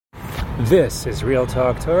This is Real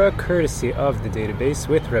Talk Torah, courtesy of the database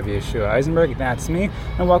with Rabbi Yeshua Eisenberg. That's me,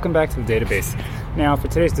 and welcome back to the database. Now, for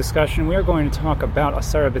today's discussion, we are going to talk about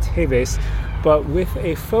Asarah B'Teiveis, but with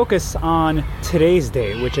a focus on today's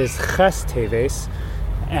day, which is Schottenstein.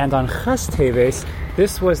 And on Schottenstein,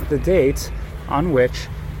 this was the date on which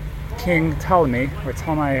King Ptolemy, or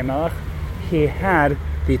Ptolemy, he had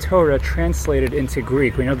the Torah translated into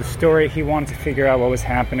Greek. We know the story. He wanted to figure out what was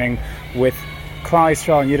happening with Klal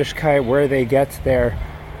Yisrael and Yiddishkeit, where they get their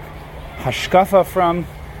hashkafa from,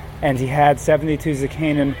 and he had 72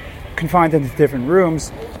 Zakanim confined into different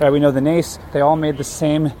rooms. We know the Nace, they all made the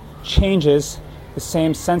same changes, the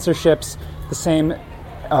same censorships, the same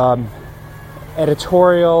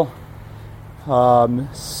editorial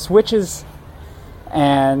switches,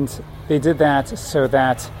 and they did that so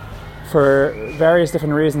that for various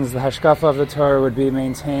different reasons the hashkafa of the Torah would be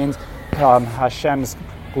maintained, Hashem's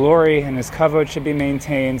glory and his kavod should be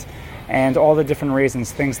maintained, and all the different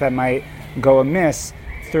reasons, things that might go amiss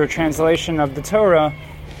through a translation of the Torah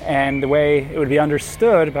and the way it would be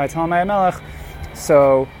understood by Ptolemy Melech.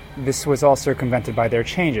 So this was all circumvented by their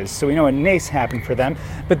changes. So we know a nace happened for them,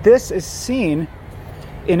 but this is seen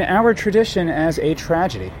in our tradition as a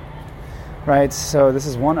tragedy, right? So this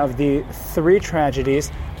is one of the three tragedies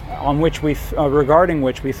on which regarding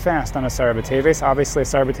which we fast on Asarah B'Teiveis. Obviously,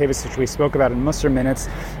 Asarah B'Teiveis, which we spoke about in Musar minutes,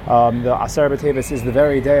 the Asarah B'Teiveis is the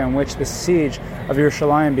very day on which the siege of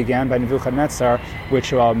Yerushalayim began by Nebuchadnezzar,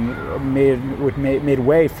 which made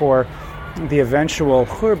way for the eventual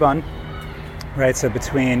Churban, right? So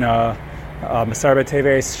between Asarah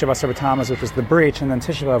B'Teiveis, Shiva Asar B'Tammuz, which was the breach, and then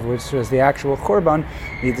Tisha B'Av, which was the actual Churban,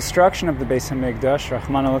 the destruction of the Beis HaMikdash,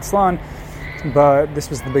 Rahman al-Itzlan, but this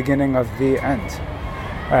was the beginning of the end.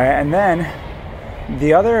 And then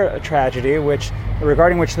the other tragedy,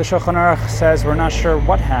 regarding which the Shulchan Aruch says we're not sure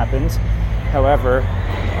what happened. However,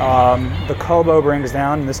 the Kolbo brings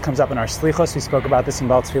down, and this comes up in our Slichos, we spoke about this in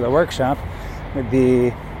Baal Tefillah workshop,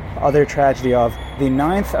 the other tragedy of the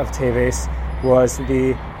 9th of Teves was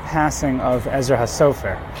the passing of Ezra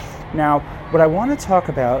HaSofer. Now, what I want to talk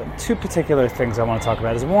about, two particular things I want to talk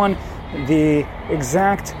about, is one, the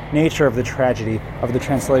exact nature of the tragedy of the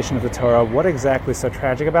translation of the Torah. What exactly is so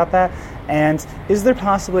tragic about that? And is there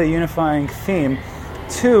possibly a unifying theme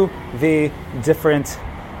to the different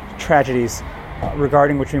tragedies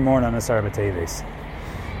regarding which we mourn on Asarah B'Teiveis?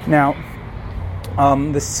 Now,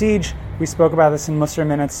 the siege, we spoke about this in Musar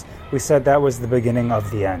minutes. We said that was the beginning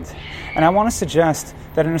of the end. And I want to suggest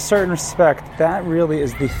that in a certain respect, that really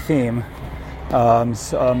is the theme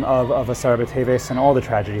of Asarah B'Teiveis and all the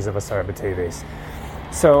tragedies of Asarah B'Teiveis.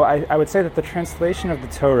 So I would say that the translation of the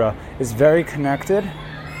Torah is very connected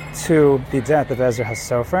to the death of Ezra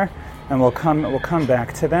HaSofer, and we'll come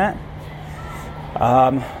back to that.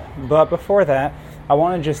 But before that, I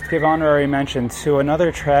want to just give honorary mention to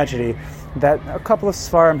another tragedy that a couple of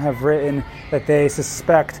Sfarim have written that they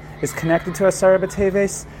suspect is connected to Asarah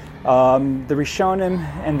B'Teiveis. The Rishonim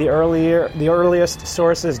and the earliest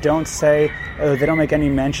sources don't say, they don't make any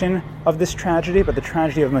mention of this tragedy, but the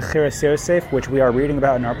tragedy of Mechiras Yosef, which we are reading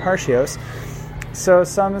about in our Parshios. So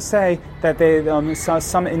some say that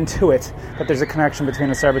some intuit that there's a connection between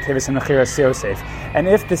Asarah B'Teiveis and Mechiras Yosef. And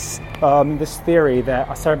if this theory that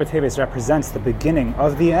Asarah B'Teiveis represents the beginning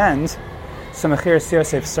of the end, so Mechiras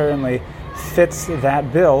Yosef certainly fits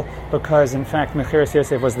that bill, because in fact Mechiras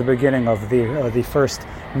Yosef was the beginning of the first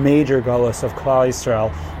major galus of Klal Yisrael,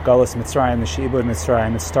 galus Mitzrayim, the She'ibud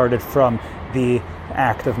Mitzrayim. It started from the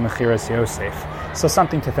act of Mechiras Yosef. So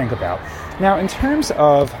something to think about. Now, in terms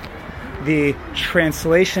of the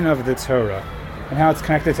translation of the Torah and how it's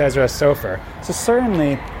connected to Ezra HaSofer, so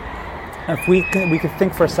certainly if we could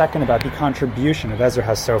think for a second about the contribution of Ezra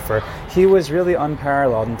HaSofer, he was really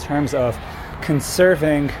unparalleled in terms of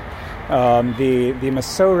conserving the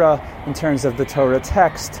Masorah, in terms of the Torah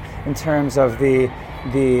text, in terms of the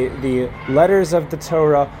letters of the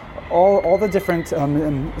Torah, all the different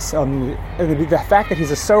the fact that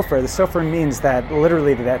he's a sofer. The sofer means that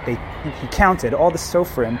literally that he counted all the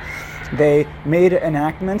sofrim. They made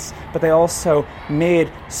enactments, but they also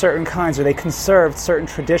made certain kinds, or they conserved certain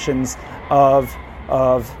traditions of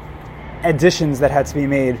additions that had to be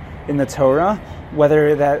made in the Torah, whether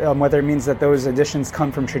it means that those additions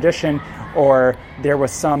come from tradition or there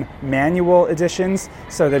was some manual additions.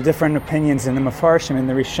 So there are different opinions in the Mefarshim, in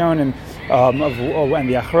the Rishonim, and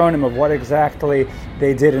the Achronim of what exactly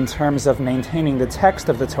they did in terms of maintaining the text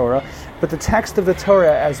of the Torah. But the text of the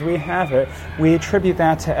Torah, as we have it, we attribute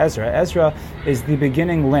that to Ezra. Ezra is the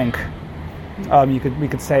beginning link. We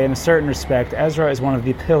could say, in a certain respect, Ezra is one of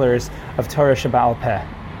the pillars of Torah Sheba'al Peh.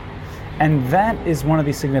 And that is one of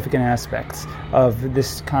the significant aspects of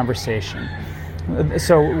this conversation.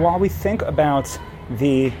 So while we think about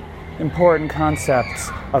the important concepts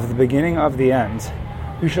of the beginning of the end,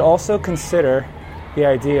 we should also consider the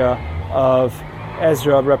idea of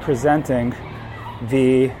Ezra representing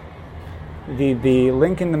the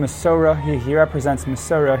link in the Masorah. He represents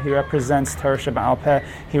Masorah, he represents Torah Sheba'al Peh,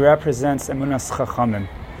 he represents Emunas Chachamim,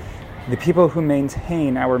 the people who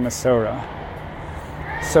maintain our Masorah.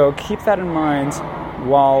 So keep that in mind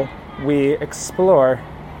while we explore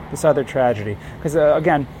this other tragedy. Because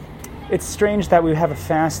again, it's strange that we have a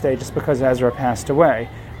fast day just because Ezra passed away.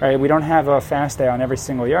 Right? We don't have a fast day on every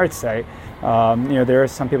single yard site. There are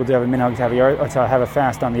some people do have a minhag to have a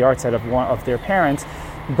fast on the yard site of one of their parents,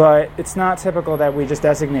 but it's not typical that we just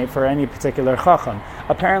designate for any particular chacham.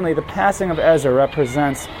 Apparently, the passing of Ezra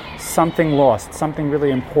represents something lost, something really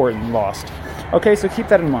important lost. Okay, so keep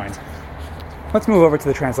that in mind. Let's move over to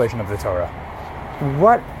the translation of the Torah.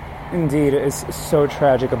 What indeed is so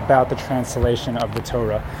tragic about the translation of the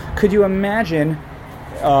Torah? Could you imagine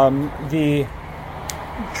the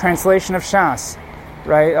translation of Shas,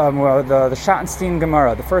 right? The Schottenstein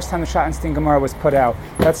Gemara, the first time the Schottenstein Gemara was put out,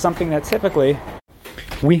 that's something that typically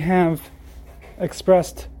we have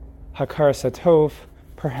expressed Hakaras HaTov.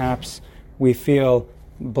 Perhaps we feel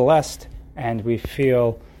blessed and we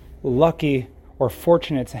feel lucky or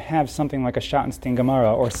fortunate to have something like a Schottenstein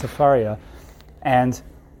Gemara or Sefaria. And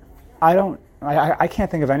I can't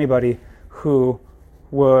think of anybody who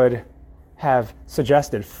would have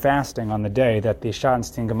suggested fasting on the day that the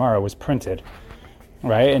Schottenstein Gemara was printed,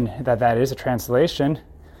 right? And that is a translation.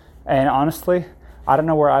 And honestly, I don't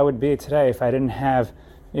know where I would be today if I didn't have,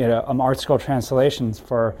 Artscroll translations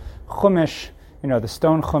for Chumash, the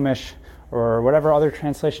stone Chumash, or whatever other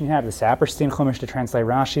translation you have, the Saperstein Chumash to translate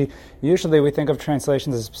Rashi. Usually we think of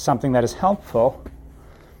translations as something that is helpful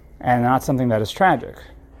and not something that is tragic.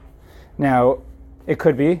 Now, it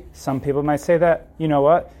could be, some people might say that,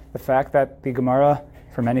 the fact that the Gemara,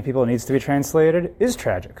 for many people, needs to be translated is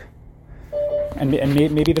tragic. And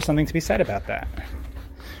maybe there's something to be said about that.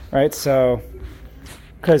 Right? So,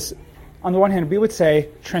 because on the one hand, we would say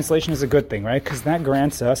translation is a good thing, right? Because that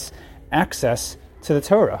grants us access to the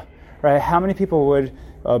Torah, right? How many people would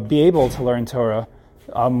be able to learn Torah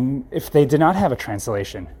if they did not have a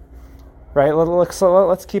translation? Right,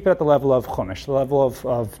 let's keep it at the level of Chumash, the level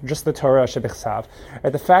of just the Torah Shebichsav.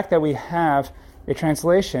 Right, the fact that we have a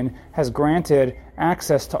translation has granted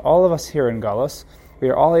access to all of us here in Galus. We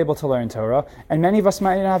are all able to learn Torah, and many of us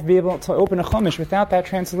might not be able to open a Chumash without that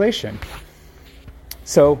translation.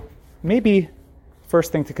 So maybe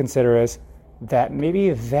first thing to consider is that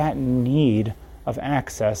maybe that need of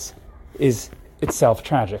access is itself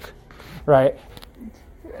tragic, right?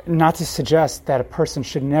 Not to suggest that a person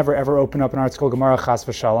should never ever open up an Artscroll Gemara chas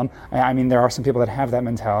v'shalom. I mean, there are some people that have that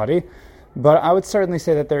mentality, but I would certainly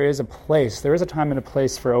say that there is a time and a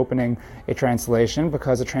place for opening a translation,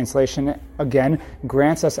 because a translation, again,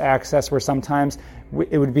 grants us access where sometimes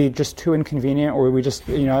it would be just too inconvenient, or we just,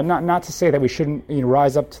 not to say that we shouldn't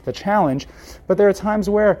rise up to the challenge, but there are times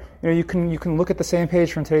where you can look at the same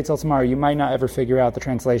page from today till tomorrow. You might not ever figure out the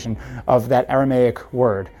translation of that Aramaic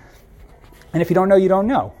word. And if you don't know, you don't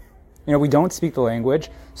know. We don't speak the language,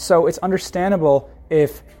 so it's understandable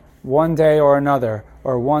if one day or another,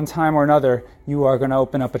 or one time or another, you are going to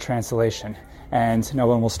open up a translation, and no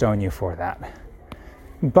one will stone you for that.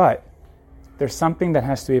 But there's something that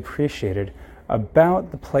has to be appreciated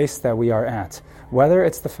about the place that we are at. Whether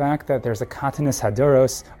it's the fact that there's a katanis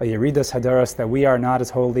hadoros, a yeridas hadoros, that we are not as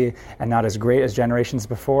holy and not as great as generations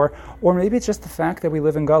before, or maybe it's just the fact that we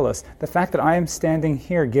live in Galus. The fact that I am standing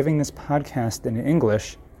here giving this podcast in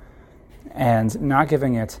English and not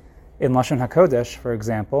giving it in Lashon HaKodesh, for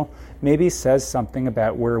example, maybe says something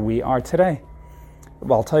about where we are today.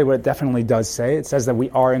 Well, I'll tell you what it definitely does say. It says that we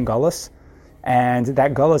are in Galus, and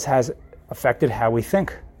that Galus has affected how we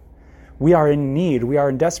think. We are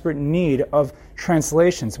in desperate need of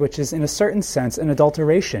translations, which is in a certain sense an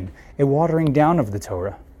adulteration, a watering down of the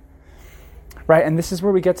Torah. Right, and this is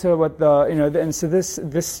where we get to what and so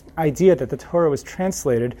this idea that the Torah was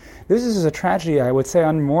translated, this is a tragedy, I would say,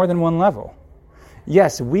 on more than one level.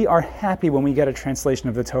 Yes, we are happy when we get a translation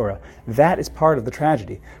of the Torah. That is part of the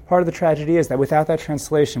tragedy. Part of the tragedy is that without that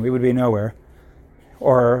translation, we would be nowhere,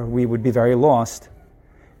 or we would be very lost.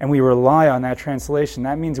 And we rely on that translation.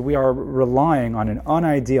 That means we are relying on an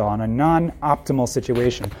unideal, on a non-optimal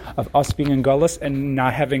situation of us being in Galus and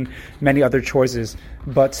not having many other choices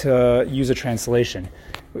but to use a translation,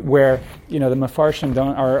 where the Mefarshim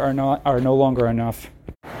are no longer enough,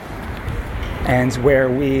 and where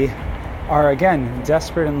we are, again,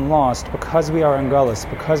 desperate and lost because we are in Galus,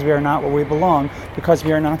 because we are not where we belong, because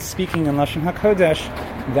we are not speaking in Lashon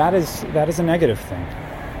HaKodesh, that is a negative thing.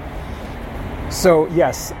 So,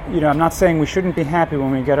 yes, I'm not saying we shouldn't be happy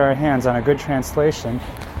when we get our hands on a good translation.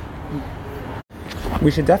 We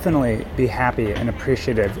should definitely be happy and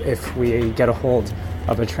appreciative if we get a hold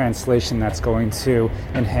of a translation that's going to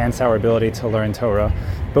enhance our ability to learn Torah.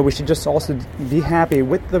 But we should just also be happy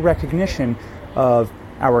with the recognition of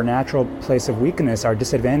our natural place of weakness, our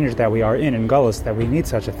disadvantage that we are in Galus, that we need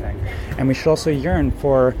such a thing. And we should also yearn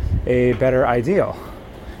for a better ideal,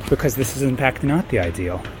 because this is in fact not the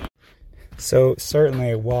ideal. So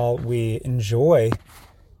certainly, while we enjoy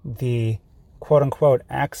the quote-unquote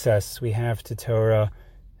access we have to Torah,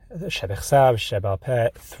 Shebechsav, Shebal Peh,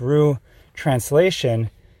 through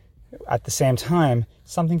translation, at the same time,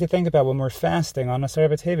 something to think about when we're fasting on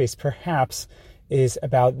Asarah B'Teiveis perhaps is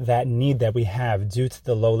about that need that we have due to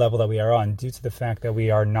the low level that we are on, due to the fact that we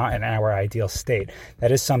are not in our ideal state.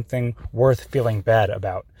 That is something worth feeling bad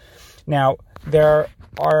about. Now, there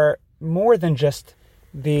are more than just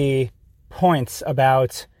the points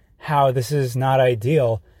about how this is not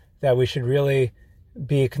ideal that we should really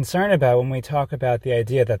be concerned about when we talk about the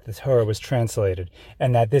idea that the Torah was translated,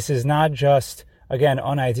 and that this is not just, again,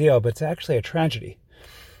 unideal, but it's actually a tragedy.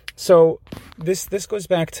 So this goes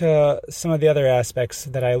back to some of the other aspects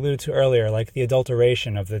that I alluded to earlier, like the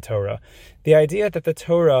adulteration of the Torah. The idea that the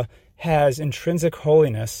Torah has intrinsic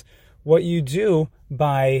holiness, what you do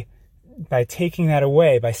by taking that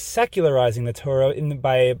away, by secularizing the Torah,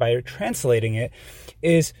 by translating it,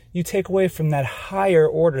 is you take away from that higher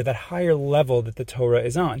order, that higher level that the Torah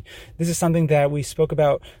is on. This is something that we spoke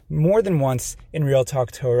about more than once in Real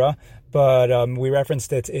Talk Torah, but we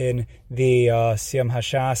referenced it in the Siyam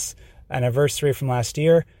Hashas anniversary from last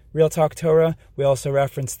year, Real Talk Torah. We also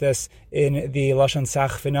referenced this in the Lashon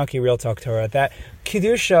Sach V'Naki Real Talk Torah, that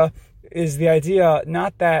Kedusha is the idea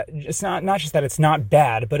not just that it's not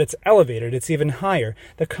bad, but it's elevated, it's even higher.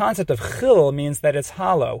 The concept of chil means that it's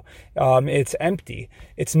hollow, it's empty,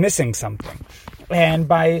 it's missing something. And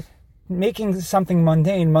by making something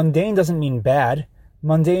mundane doesn't mean bad.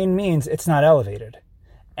 Mundane means it's not elevated.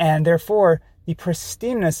 And therefore, the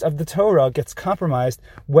pristineness of the Torah gets compromised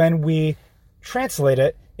when we translate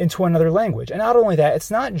it into another language. And not only that,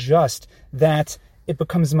 it's not just that it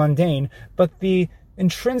becomes mundane, but the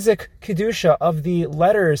intrinsic kedusha of the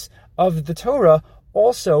letters of the Torah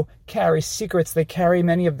also carry secrets. They carry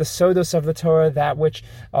many of the sodos of the Torah, that which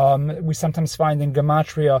we sometimes find in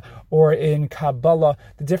Gematria or in Kabbalah,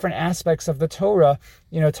 the different aspects of the Torah.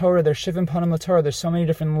 Torah, there's Shivim Panim LaTorah, there's so many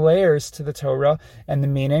different layers to the Torah and the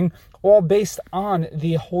meaning, all based on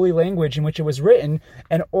the holy language in which it was written,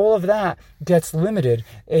 and all of that gets limited.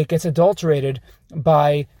 It gets adulterated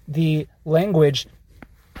by the language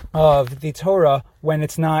of the Torah when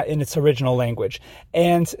it's not in its original language.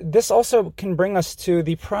 And this also can bring us to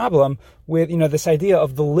the problem with, this idea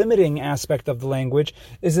of the limiting aspect of the language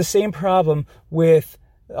is the same problem with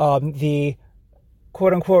the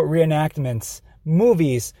quote-unquote reenactments,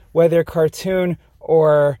 movies, whether cartoon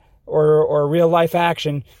or real life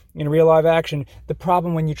action. In real live action, the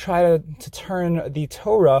problem when you try to turn the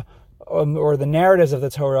Torah or the narratives of the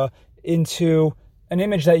Torah into an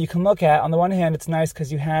image that you can look at. On the one hand, it's nice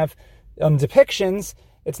because you have depictions.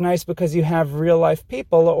 It's nice because you have real-life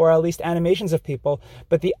people, or at least animations of people.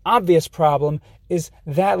 But the obvious problem is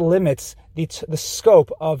that limits the scope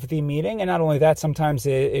of the meaning, and not only that, sometimes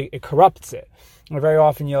it corrupts it. And very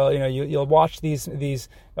often, you'll watch these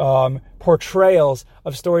portrayals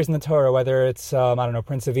of stories in the Torah, whether it's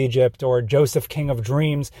Prince of Egypt or Joseph, King of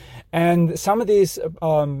Dreams, and some of these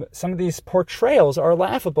portrayals are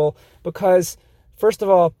laughable because, first of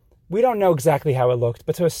all, we don't know exactly how it looked,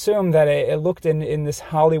 but to assume that it looked in this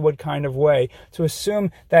Hollywood kind of way, to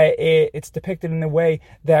assume that it's depicted in the way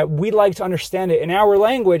that we like to understand it in our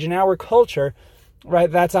language, in our culture,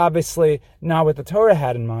 right? That's obviously not what the Torah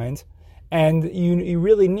had in mind. And you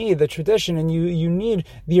really need the tradition, and you need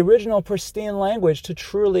the original pristine language to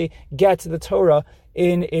truly get to the Torah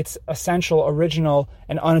in its essential, original,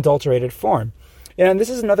 and unadulterated form. And this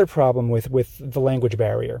is another problem with the language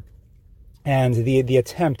barrier and the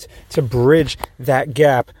attempt to bridge that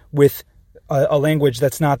gap with a language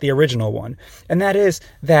that's not the original one. And that is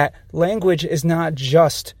that language is not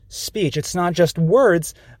just speech. It's not just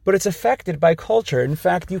words, but it's affected by culture. In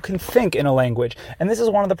fact, you can think in a language. And this is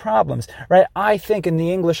one of the problems, right? I think in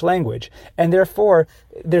the English language. And therefore,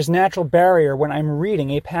 there's natural barrier when I'm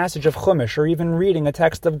reading a passage of Chumash, or even reading a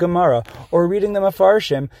text of Gemara, or reading the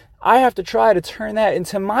Mefarshim. I have to try to turn that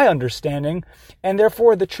into my understanding, and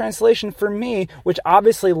therefore the translation for me, which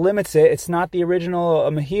obviously limits it, it's not the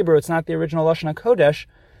original Hebrew, it's not the original Lashon HaKodesh,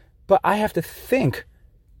 but I have to think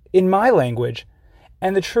in my language.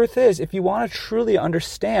 And the truth is, if you want to truly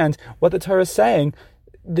understand what the Torah is saying,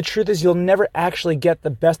 the truth is you'll never actually get the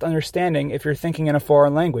best understanding if you're thinking in a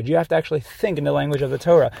foreign language. You have to actually think in the language of the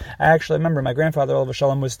Torah. I actually remember my grandfather, Olav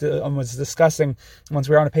Shalom, was discussing, once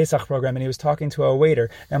we were on a Pesach program, and he was talking to a waiter.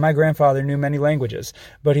 Now, my grandfather knew many languages,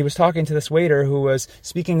 but he was talking to this waiter who was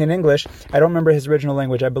speaking in English. I don't remember his original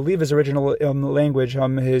language. I believe his original language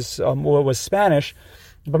was Spanish.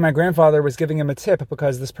 But my grandfather was giving him a tip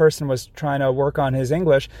because this person was trying to work on his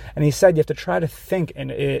English, and he said you have to try to think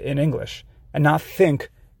in English and not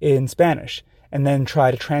think in Spanish and then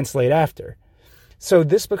try to translate after. So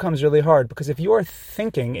this becomes really hard because if you are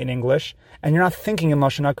thinking in English and you're not thinking in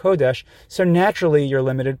Lashon HaKodesh, so naturally you're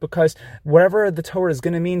limited because whatever the Torah is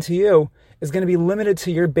going to mean to you is going to be limited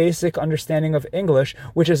to your basic understanding of English,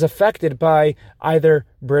 which is affected by either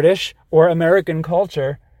British or American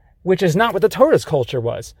culture, which is not what the Torah's culture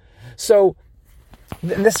was. So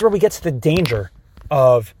this is where we get to the danger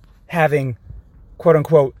of having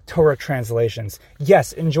quote-unquote Torah translations.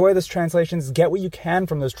 Yes, enjoy those translations, get what you can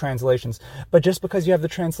from those translations, but just because you have the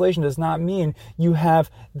translation does not mean you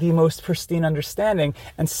have the most pristine understanding.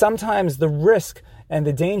 And sometimes the risk and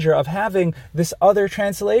the danger of having this other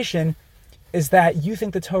translation is that you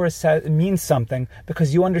think the Torah means something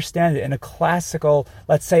because you understand it in a classical,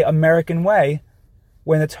 let's say, American way,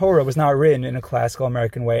 when the Torah was not written in a classical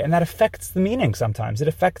American way. And that affects the meaning sometimes. It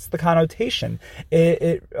affects the connotation.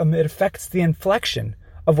 It affects the inflection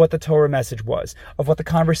of what the Torah message was, of what the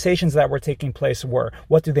conversations that were taking place were.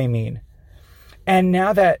 What do they mean? And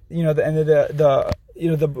now that, the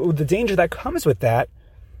danger that comes with that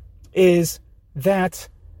is that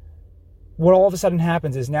what all of a sudden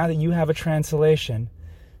happens is now that you have a translation,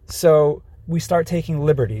 so we start taking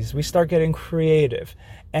liberties, we start getting creative,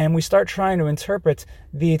 and we start trying to interpret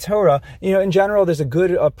the Torah. In general, there's a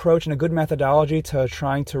good approach and a good methodology to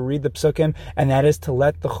trying to read the psukim, and that is to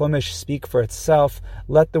let the Chumash speak for itself,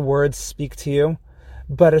 let the words speak to you.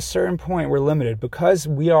 But at a certain point, we're limited because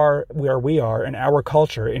we are where we are in our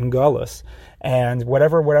culture, in Galus, and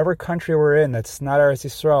whatever country we're in that's not Eretz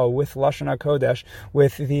Yisrael, with Lashon HaKodesh,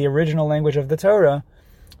 with the original language of the Torah.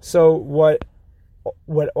 So what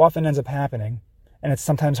often ends up happening, and it's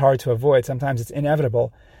sometimes hard to avoid, sometimes it's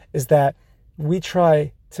inevitable, is that we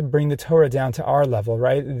try to bring the Torah down to our level,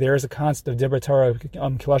 right? There is a concept of Dibra Torah,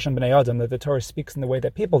 Kilashon B'nei Adam, that the Torah speaks in the way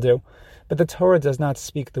that people do, but the Torah does not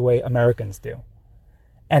speak the way Americans do.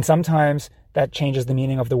 And sometimes that changes the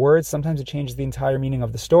meaning of the words, sometimes it changes the entire meaning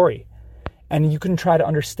of the story. And you can try to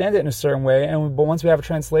understand it in a certain way, but once we have a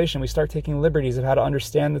translation, we start taking liberties of how to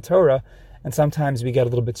understand the Torah, and sometimes we get a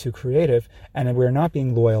little bit too creative, and we're not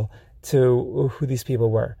being loyal to who these people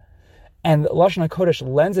were. And Lashon HaKodesh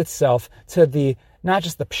lends itself to the, not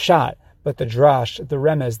just the pshat, but the drash, the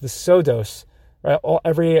remez, the sodos, right?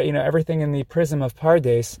 Everything in the prism of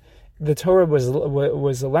Pardes. The Torah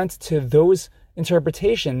was lent to those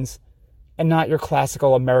interpretations and not your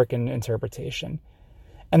classical American interpretation.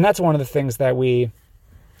 And that's one of the things that we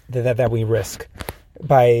risk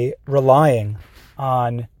by relying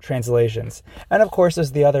on translations. And of course,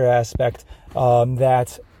 there's the other aspect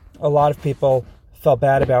that a lot of people felt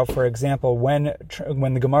bad about. For example, when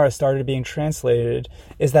the Gemara started being translated,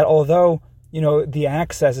 is that although the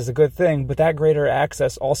access is a good thing, but that greater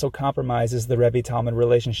access also compromises the Rebbe-Talmud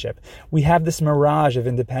relationship. We have this mirage of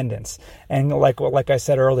independence, and like I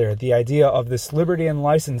said earlier, the idea of this liberty and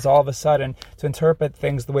license all of a sudden to interpret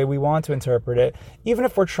things the way we want to interpret it, even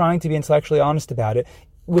if we're trying to be intellectually honest about it.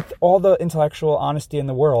 With all the intellectual honesty in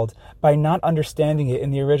the world, by not understanding it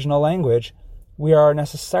in the original language, we are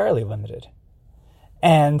necessarily limited.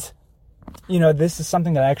 And, this is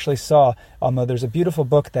something that I actually saw. There's a beautiful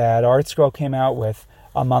book that Artscroll came out with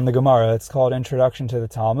on the Gemara. It's called Introduction to the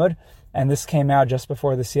Talmud. And this came out just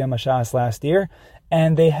before the Siyam HaShas last year.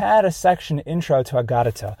 And they had a section, Intro to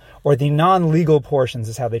Agadata, or the non-legal portions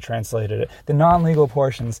is how they translated it. The non-legal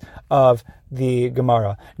portions of the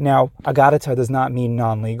Gemara. Now, Agadata does not mean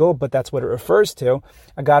non-legal, but that's what it refers to.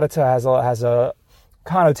 Agadata has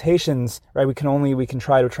connotations, right? We can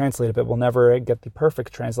try to translate it, but we'll never get the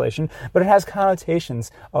perfect translation. But it has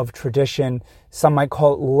connotations of tradition. Some might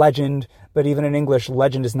call it legend, but even in English,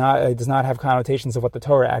 legend does not have connotations of what the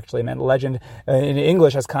Torah actually meant. Legend in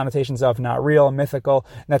English has connotations of not real, mythical.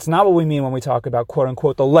 And that's not what we mean when we talk about, quote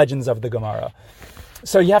unquote, the legends of the Gemara.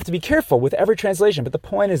 So you have to be careful with every translation. But the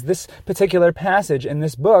point is, this particular passage in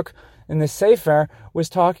this book, in this Sefer, was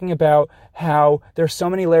talking about how there's so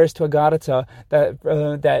many layers to Agadata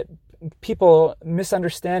that people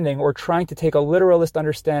misunderstanding or trying to take a literalist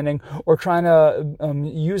understanding or trying to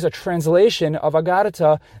use a translation of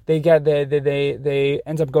Agadata, they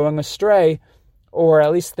end up going astray, or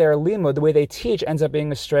at least their limud, the way they teach, ends up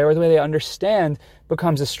being astray, or the way they understand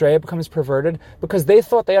becomes astray, it becomes perverted, because they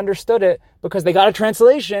thought they understood it because they got a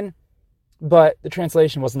translation, but the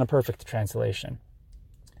translation wasn't a perfect translation.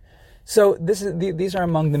 So these are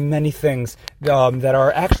among the many things that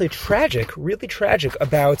are actually tragic, really tragic,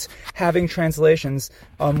 about having translations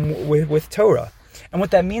with Torah. And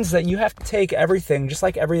what that means is that you have to take everything, just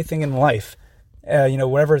like everything in life,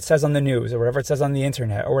 whatever it says on the news or whatever it says on the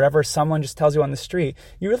internet or whatever someone just tells you on the street,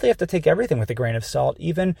 you really have to take everything with a grain of salt,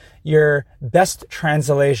 even your best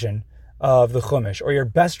translation of the Chumash or your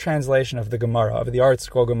best translation of the Gemara, of the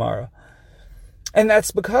Artscroll Gemara. And that's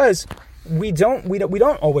because we don't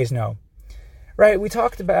always know, right? We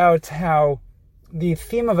talked about how the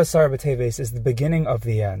theme of Asarah B'Teiveis is the beginning of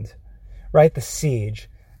the end, right? The siege.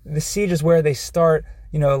 The siege is where they start,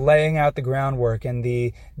 laying out the groundwork and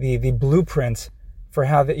the blueprint for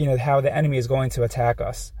how the enemy is going to attack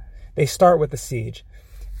us. They start with the siege.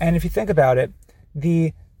 And if you think about it,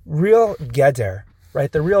 the real geder,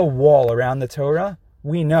 right, the real wall around the Torah,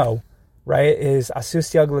 we know, right, is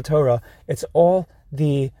asus yag Torah. It's all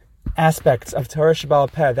the aspects of Torah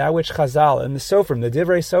Sheba'al Peh, that which Chazal and the Sofrim, the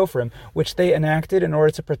Divrei Sofrim, which they enacted in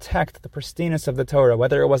order to protect the pristineness of the Torah,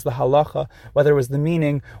 whether it was the halacha, whether it was the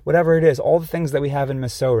meaning, whatever it is, all the things that we have in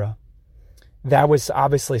Masorah. That was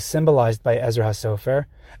obviously symbolized by Ezra HaSofer.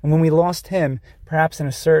 And when we lost him, perhaps in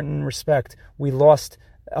a certain respect, we lost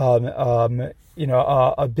a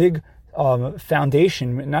big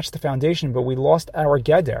foundation, not just the foundation, but we lost our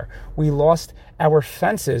geder. We lost our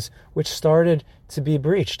fences, which started to be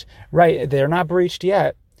breached. Right, they're not breached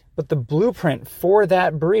yet, but the blueprint for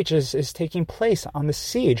that breach is taking place on the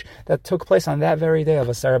siege that took place on that very day of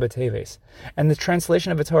Asarah B'Teiveis. And the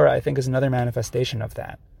translation of the Torah, I think, is another manifestation of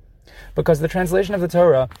that. Because the translation of the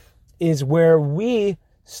Torah is where we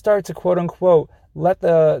start to, quote-unquote, let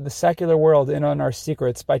the secular world in on our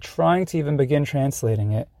secrets by trying to even begin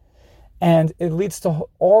translating it. And it leads to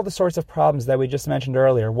all the sorts of problems that we just mentioned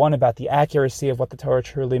earlier. One, about the accuracy of what the Torah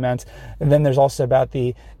truly meant. And then there's also about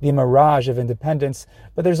the mirage of independence.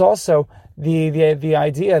 But there's also the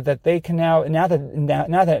idea that they can now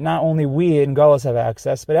that not only we in Golos have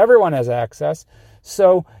access, but everyone has access.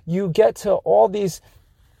 So you get to all these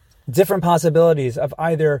different possibilities of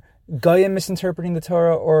either Goyim misinterpreting the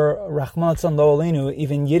Torah or Rachman Litzlan Lo Aleinu,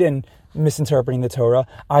 even Yidden misinterpreting the Torah,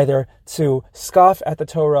 either to scoff at the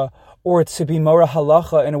Torah or to be Mora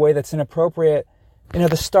Halacha in a way that's inappropriate.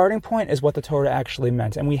 The starting point is what the Torah actually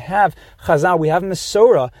meant. And we have Chazal, we have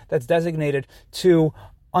Masorah that's designated to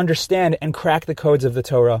understand and crack the codes of the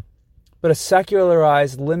Torah. But a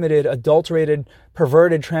secularized, limited, adulterated,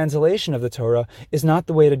 perverted translation of the Torah is not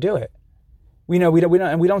the way to do it. We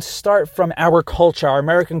don't start from our culture, our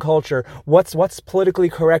American culture, what's politically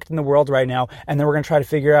correct in the world right now, and then we're going to try to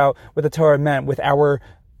figure out what the Torah meant with our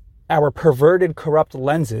perverted, corrupt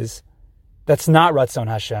lenses. That's not Ratzon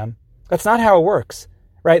Hashem. That's not how it works,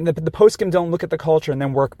 right? And the poskim don't look at the culture and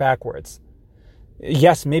then work backwards.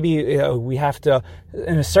 Yes, maybe we have to,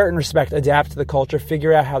 in a certain respect, adapt to the culture,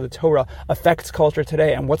 figure out how the Torah affects culture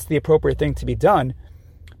today and what's the appropriate thing to be done.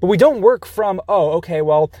 But we don't work from,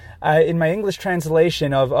 in my English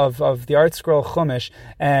translation of the Artscroll Chumash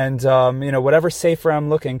and, whatever sefer I'm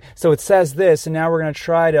looking, so it says this, and now we're going to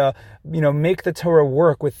try to, make the Torah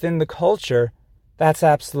work within the culture. That's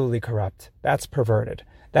absolutely corrupt. That's perverted.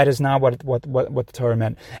 That is not what the Torah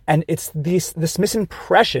meant. And it's this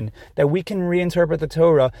misimpression that we can reinterpret the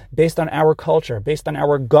Torah based on our culture, based on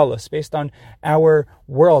our gullus, based on our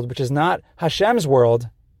world, which is not Hashem's world.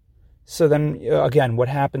 So then, again, what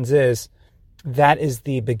happens is that is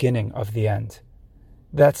the beginning of the end.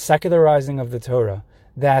 That secularizing of the Torah,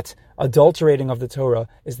 that adulterating of the Torah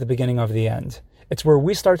is the beginning of the end. It's where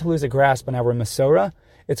we start to lose a grasp on our Masorah.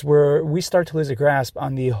 It's where we start to lose a grasp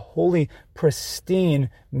on the holy, pristine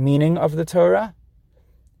meaning of the Torah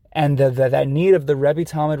and that need of the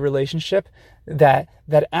Rebbe-Talmud relationship, that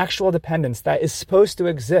actual dependence that is supposed to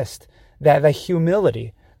exist, that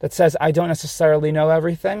humility that says, I don't necessarily know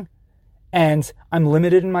everything, and I'm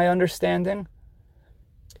limited in my understanding,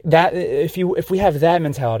 that if we have that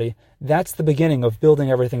mentality, that's the beginning of building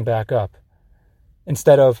everything back up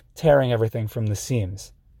instead of tearing everything from the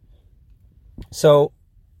seams. So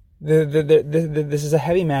this is a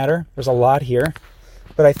heavy matter. There's a lot here,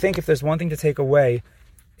 but I think if there's one thing to take away,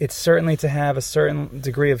 it's certainly to have a certain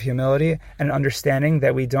degree of humility and understanding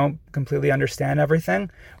that we don't completely understand everything.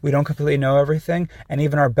 We don't completely know everything. And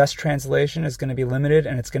even our best translation is going to be limited,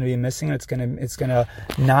 and it's going to be missing, and it's going to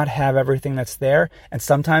not have everything that's there. And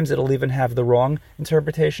sometimes it'll even have the wrong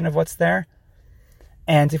interpretation of what's there.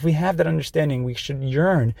 And if we have that understanding, we should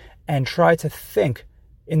yearn and try to think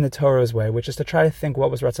in the Torah's way, which is to try to think what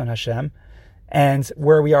was Ratzon Hashem. And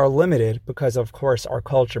where we are limited because, of course, our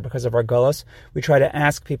culture, because of our gullus, we try to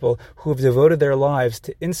ask people who have devoted their lives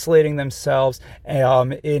to insulating themselves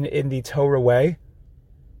in the Torah way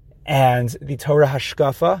and the Torah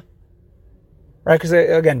hashkafa, right? Because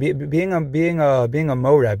again, being a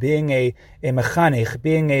moreh, being a mechanich,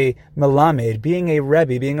 being a melamed, being a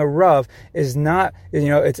rebbe, being a rav is not,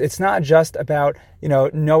 it's not just about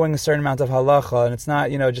knowing a certain amount of halacha, and it's not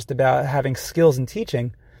just about having skills in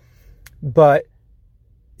teaching. But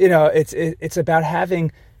it's about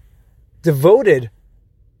having devoted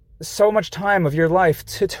so much time of your life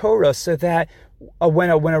to Torah, so that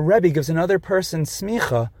when a Rebbe gives another person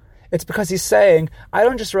smicha, it's because he's saying, I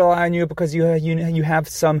don't just rely on you because you have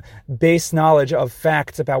some base knowledge of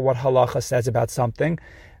facts about what halacha says about something,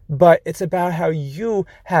 but it's about how you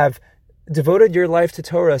have devoted your life to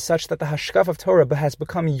Torah such that the hashkaf of Torah has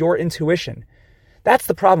become your intuition. That's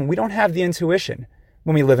the problem. We don't have the intuition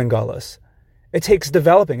when we live in Galus. It takes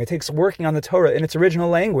developing, it takes working on the Torah in its original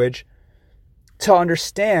language to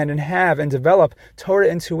understand and have and develop Torah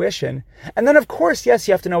intuition. And then, of course, yes,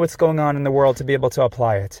 you have to know what's going on in the world to be able to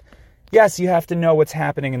apply it. Yes, you have to know what's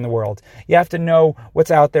happening in the world. You have to know what's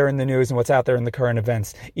out there in the news and what's out there in the current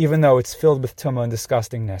events, even though it's filled with tumah and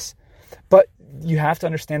disgustingness. But you have to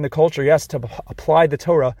understand the culture, yes, to apply the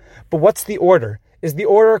Torah. But what's the order? Is the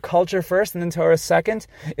order culture first and then Torah second?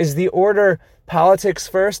 Is the order politics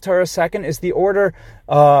first, Torah second? Is the order,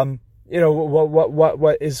 what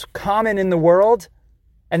is common in the world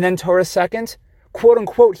and then Torah second? Quote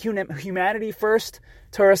unquote humanity first,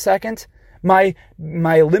 Torah second? My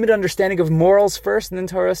limited understanding of morals first and then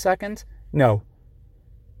Torah second? No.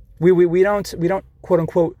 We don't quote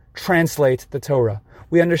unquote translate the Torah.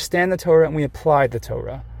 We understand the Torah and we apply the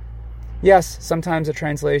Torah. Yes, sometimes a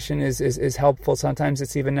translation is helpful. Sometimes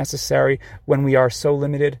it's even necessary when we are so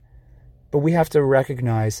limited. But we have to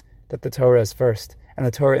recognize that the Torah is first, and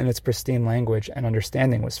the Torah in its pristine language and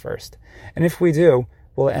understanding was first. And if we do,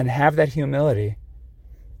 and have that humility,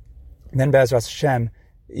 then Be'ezras Hashem,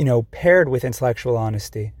 paired with intellectual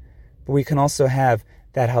honesty, but we can also have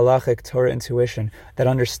that halachic Torah intuition, that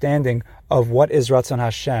understanding of what is Ratzon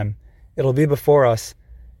Hashem. It'll be before us,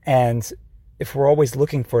 and if we're always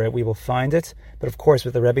looking for it, we will find it. But of course,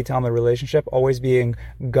 with the Rebbe-Talmud relationship, always being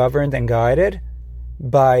governed and guided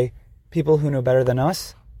by people who know better than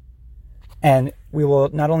us. And we will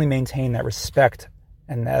not only maintain that respect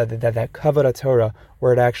and that kavod Torah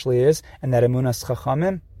where it actually is, and that emunas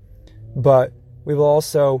chachamim, but we will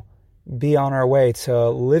also be on our way to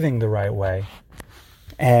living the right way.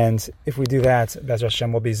 And if we do that, Be'ezras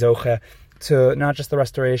Hashem will be zocheh to not just the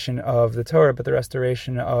restoration of the Torah, but the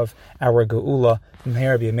restoration of our Geula from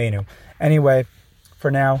Meher B'Yameinu. Anyway, for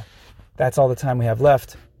now, that's all the time we have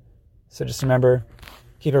left. So just remember,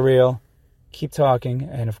 keep it real, keep talking,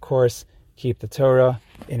 and of course, keep the Torah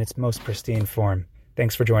in its most pristine form.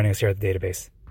 Thanks for joining us here at the database.